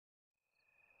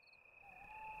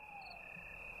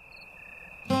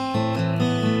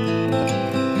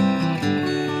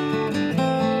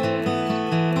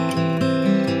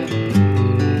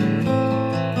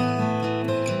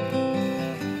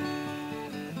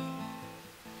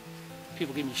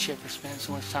People give me shit for spending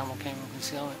so much time on camo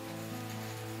concealment.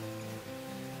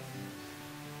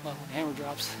 Well, when hammer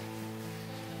drops,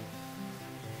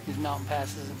 these mountain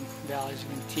passes and valleys are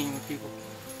going to teem with people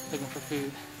looking for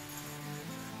food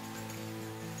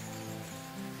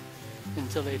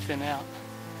until they thin out.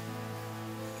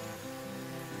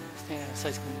 Staying at a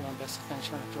site's going to be my best defense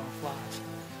trying to draw flies.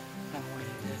 I don't want to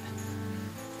get dead.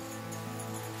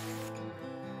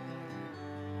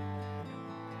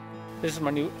 This is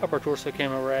my new upper torso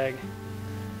camo rag.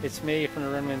 It's made from the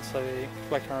remnants of a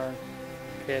Flecktarn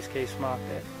KSK smock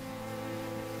that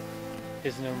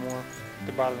is no more.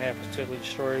 The bottom half was totally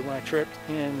destroyed when I tripped,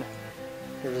 and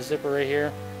there's a zipper right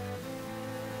here.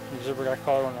 The zipper got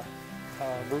caught on a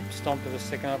root stump that was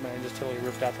sticking up, and it just totally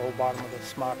ripped out the whole bottom of the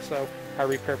smock, so I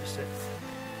repurposed it.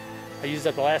 I used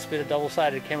up the last bit of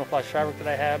double-sided camouflage fabric that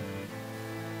I had,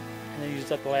 and I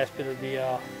used up the last bit of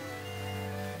the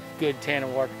good tan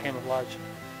and water camouflage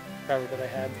fabric that I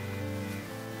had.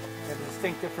 The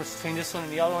distinct difference between this one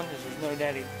and the other one is there's no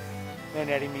netting. No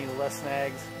netting means less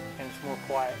snags, and it's more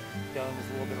quiet. The other one is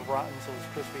a little bit rotten, so it's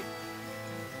crispy.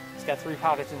 It's got 3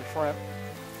 pockets in the front.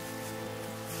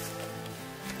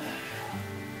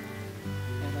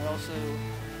 And I also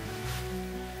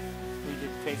redid the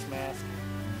face mask.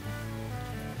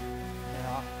 And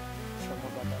I'll show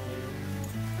more about that later.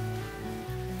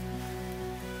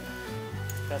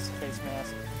 That's the face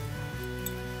mask.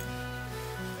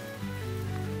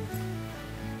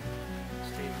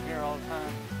 Stays here all the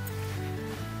time.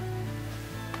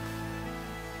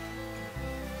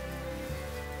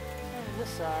 And this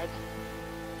side,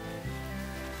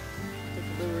 took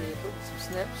the liberty of putting some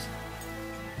snips.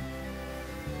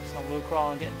 So I'm low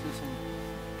crawling, getting through some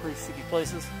pretty sticky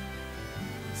places.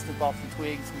 Snip off some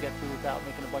twigs and get through without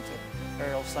making a bunch of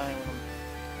aerial sign when I'm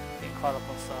getting caught up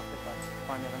on stuff. If I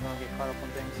find that I'm going to get caught up on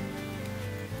things.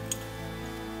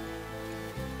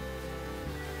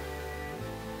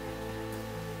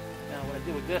 Now what I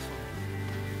did with this one,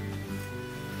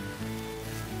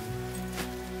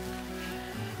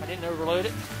 I didn't overload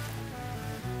it.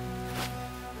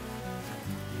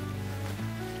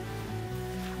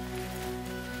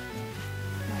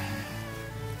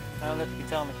 I don't know if you can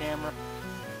tell on the camera,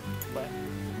 but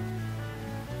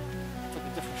I took the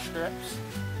different strips.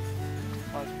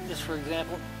 This, for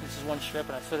example, this is one strip,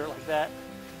 and I fit it like that,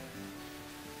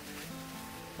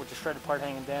 with the shredded part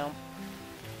hanging down.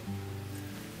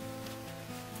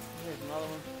 Here's another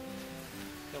one.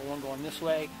 Got one going this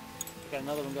way. Got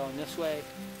another one going this way.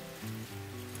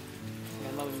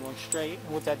 Got another one going straight.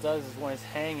 And what that does is when it's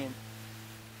hanging,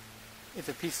 if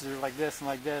the pieces are like this and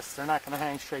like this, they're not going to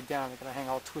hang straight down. They're going to hang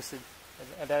all twisted.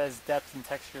 And that adds depth and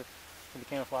texture to the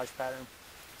camouflage pattern.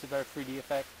 It's a better 3D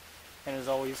effect. And as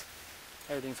always,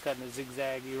 everything's cut in a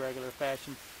zigzag, irregular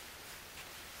fashion.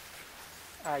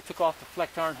 I took off the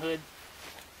Flecktarn hood,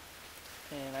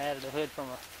 and I added a hood from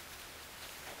a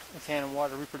tan and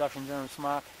water reproduction German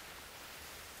smock.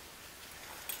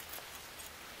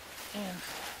 And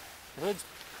the hood's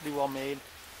pretty well made.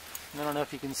 And I don't know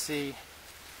if you can see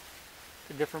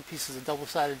the different pieces of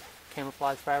double-sided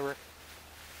camouflage fabric.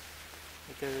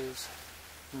 It goes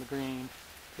from the green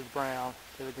to the brown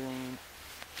to the green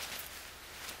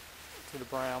to the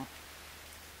brown,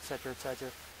 etc., etc.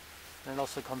 And it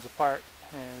also comes apart,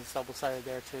 and it's double-sided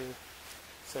there too.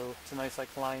 So it's a nice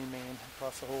like line man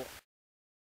across the whole.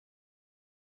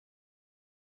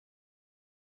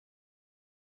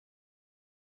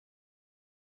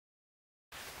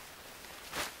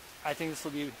 I think this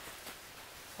will be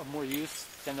of more use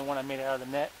than the one I made out of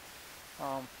the net.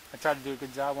 I tried to do a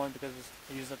good job on it because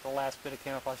I used up the last bit of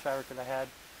camouflage fabric that I had.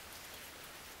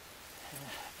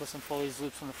 Put some foliage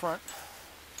loops on the front,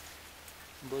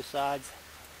 on both sides.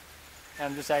 And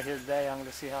I'm just out here today. I'm going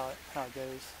to see how it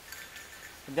goes.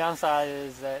 The downside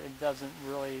is that it doesn't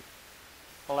really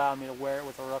allow me to wear it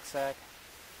with a rucksack.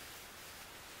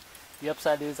 The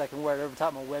upside is I can wear it over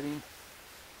top of my webbing.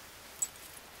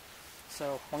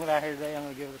 So I'm going to out here today. I'm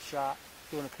going to give it a shot.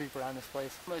 Doing a creep around this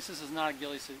place. This is not a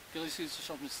ghillie suit. Ghillie suits are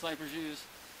something snipers use,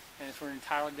 and it's for an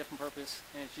entirely different purpose,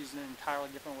 and it's used in an entirely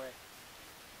different way.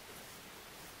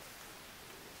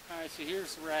 Alright, so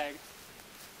here's the rag.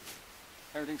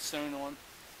 Everything's sewn on.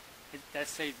 That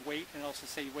saved weight, and also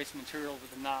saved waste material with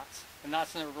the knots. The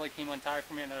knots never really came untied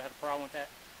for me. I never had a problem with that.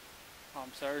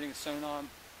 So everything's sewn on.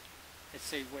 It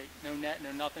saved weight. No net,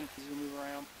 no nothing. Easy to move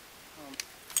around.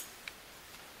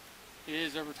 It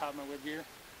is over top of my web gear.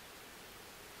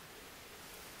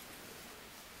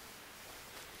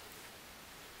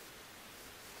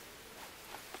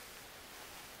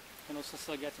 And also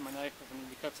still get to my knife if I need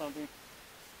to cut something.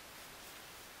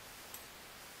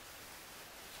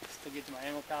 Still get to my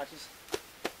ammo pouches.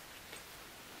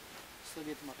 Still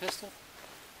get to my pistol.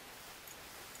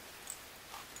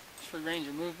 Free range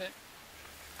of movement.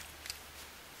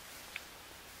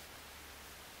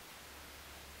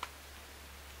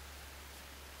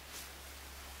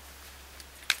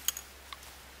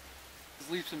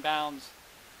 Leaps and bounds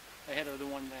ahead of the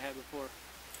one I had before.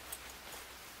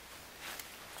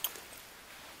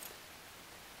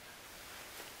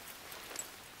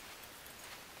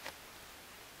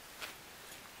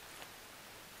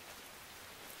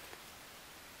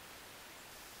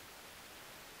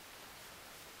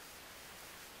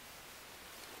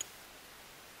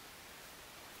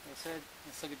 Like I said,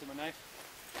 I still get to my knife.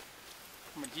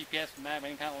 My GPS, map,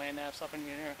 any kind of land nav stuff in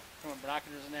here. My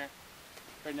binoculars in there.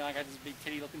 Right now I got this big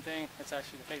titty looking thing. That's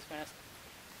actually the face mask.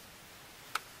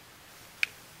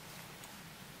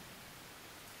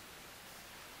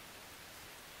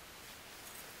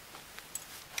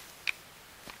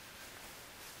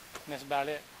 And that's about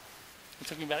it. It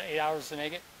took me about 8 hours to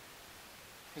make it.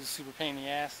 It was a super pain in the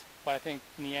ass, but I think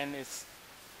in the end it's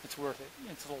worth it.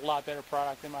 It's a lot better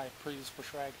product than my previous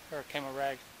bush rag or camo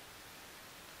rag.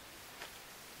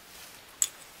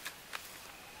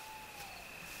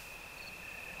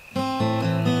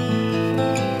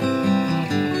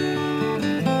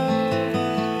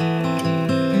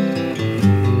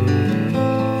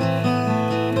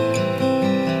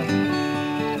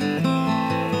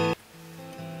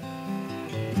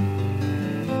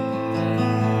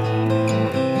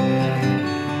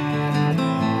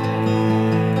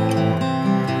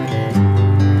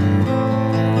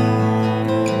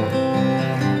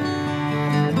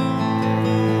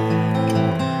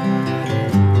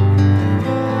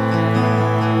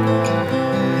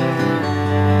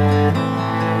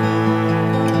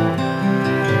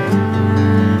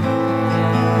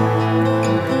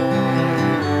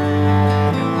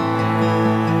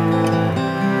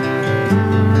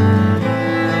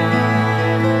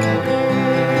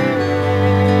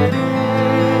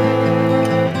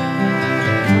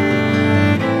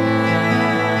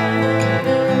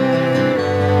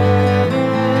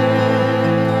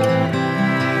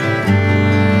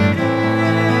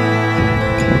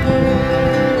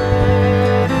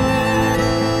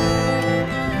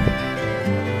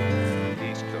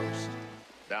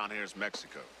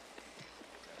 Mexico.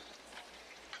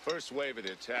 First wave of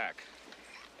the attack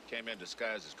came in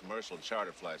disguised as commercial and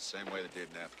charter flights, same way they did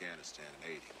in Afghanistan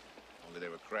in '80. Only they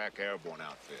were crack airborne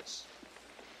outfits.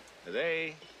 Now,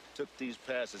 they took these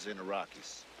passes in the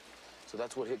Rockies. So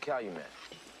that's what hit Calumet?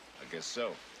 I guess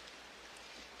so.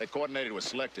 They coordinated with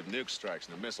selective nuke strikes,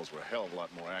 and the missiles were a hell of a lot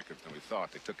more accurate than we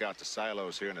thought. They took out the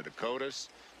silos here in the Dakotas,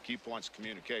 key points of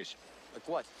communication. Like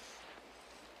what?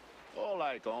 Oh,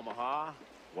 like Omaha,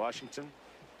 Washington,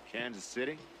 Kansas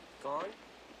City. Gone?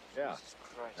 Yeah, Jesus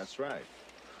Christ. that's right.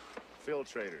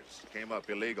 Filtrators came up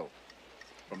illegal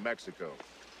from Mexico.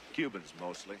 Cubans,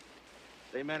 mostly.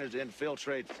 They managed to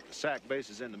infiltrate SAC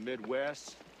bases in the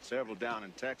Midwest, several down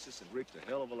in Texas, and wreaked a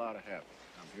hell of a lot of havoc,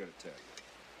 I'm here to tell you.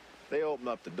 They opened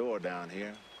up the door down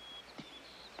here.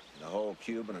 The whole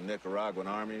Cuban and Nicaraguan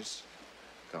armies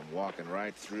come walking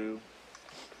right through,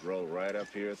 roll right up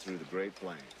here through the Great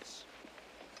Plains.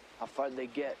 How far did they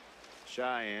get?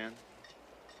 Cheyenne,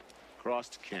 across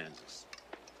to Kansas.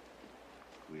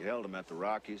 We held them at the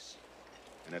Rockies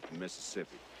and at the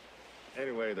Mississippi.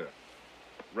 Anyway, the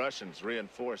Russians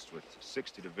reinforced with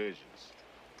 60 divisions.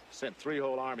 Sent 3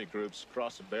 whole army groups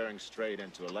across the Bering Strait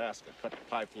into Alaska, cut the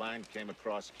pipeline, came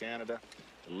across Canada,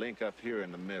 to link up here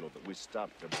in the middle, but we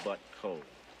stopped their butt cold.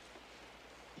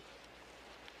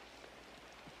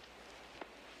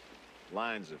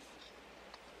 Lines have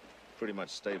pretty much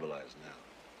stabilized now.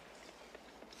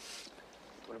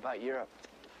 What about Europe?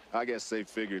 I guess they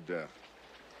figured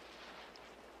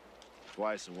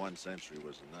twice in 1 century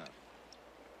was enough.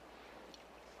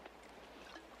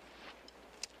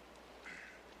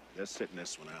 They're sitting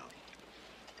this one out.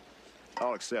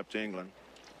 All except England.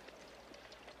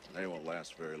 They won't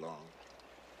last very long.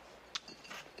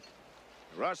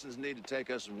 The Russians need to take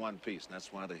us in one piece, and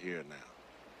that's why they're here now.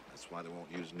 That's why they won't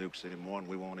use nukes anymore, and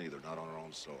we won't either, not on our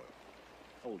own soil.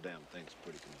 The whole damn thing's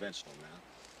pretty conventional now.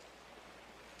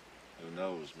 Who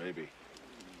knows, maybe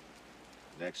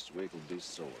next week will be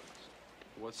swords.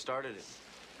 What started it?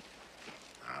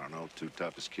 I don't know, 2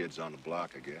 toughest kids on the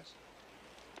block, I guess.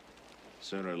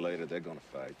 Sooner or later, they're gonna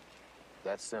fight.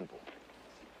 That's simple.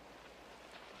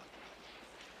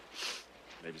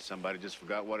 Maybe somebody just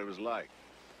forgot what it was like.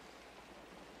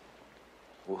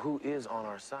 Well, who is on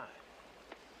our side?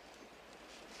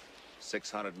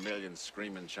 600 million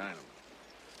screaming Chinamen.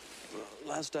 Well,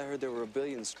 last I heard, there were 1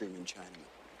 billion screaming Chinamen.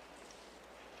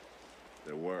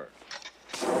 There were.